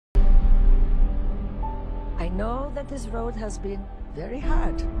know that this road has been very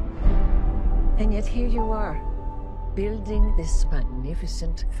hard. And yet here you are, building this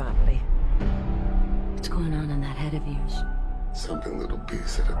magnificent family. What's going on in that head of yours? Something little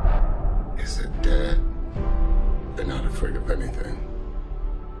piece of it. Is it dead? They're not afraid of anything.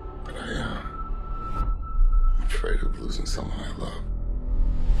 But I am. I'm afraid of losing someone I love.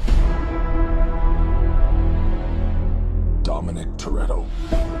 Dominic Toretto,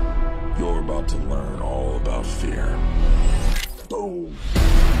 you're about to learn all about fear. Boom!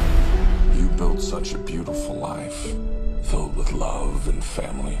 You built such a beautiful life, filled with love and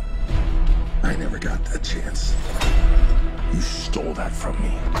family. I never got that chance. You stole that from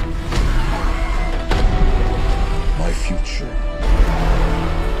me. My future.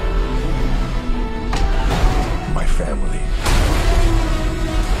 My family.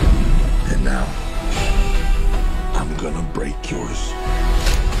 And now, I'm gonna break yours.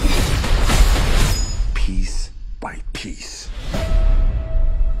 Piece by piece.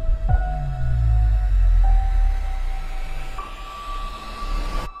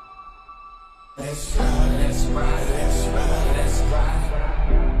 Let's ride, let's ride, let's ride, let's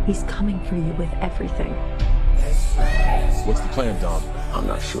ride. He's coming for you with everything. What's the plan, Dom? I'm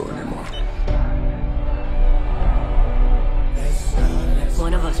not sure anymore.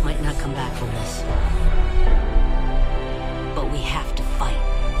 One of us might not come back from this. But we have to fight.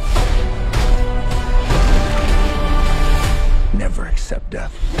 Never accept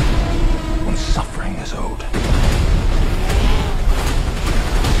death when suffering is owed.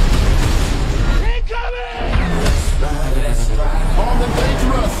 Armed and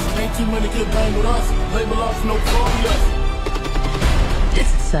dangerous. Ain't too many get banged with us. Label us notorious.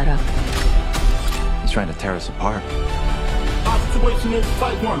 It's a setup. He's trying to tear us apart. Our situation is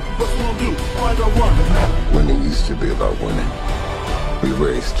fight one. What you gonna do? Fight or run? Winning used to be about winning. We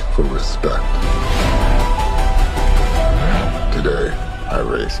raced for respect. Today, I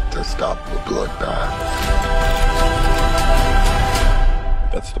raced to stop the bloodbath.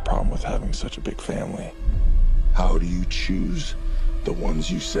 That's the problem with having such a big family. How do you choose the ones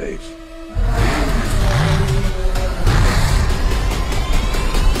you save?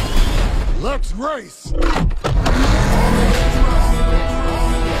 Let's race.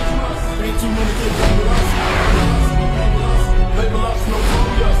 Ain't too many get banged with us. Label us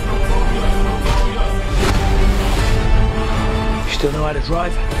notorious, notorious, notorious. You still know how to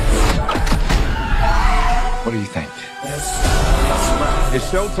drive? What do you think? It's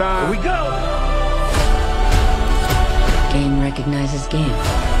showtime. Here we go! Game recognizes game.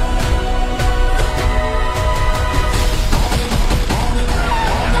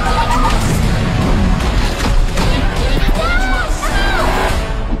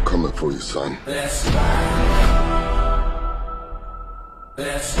 I'm coming for you, son. Let's ride.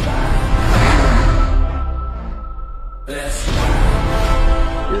 Let's ride. Let's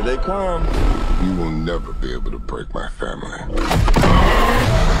ride. Here they come. You will never be able to break my family.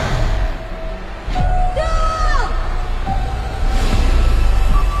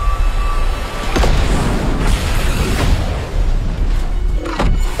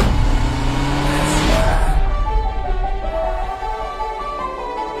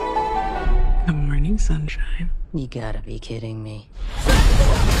 Good morning, sunshine. You gotta be kidding me.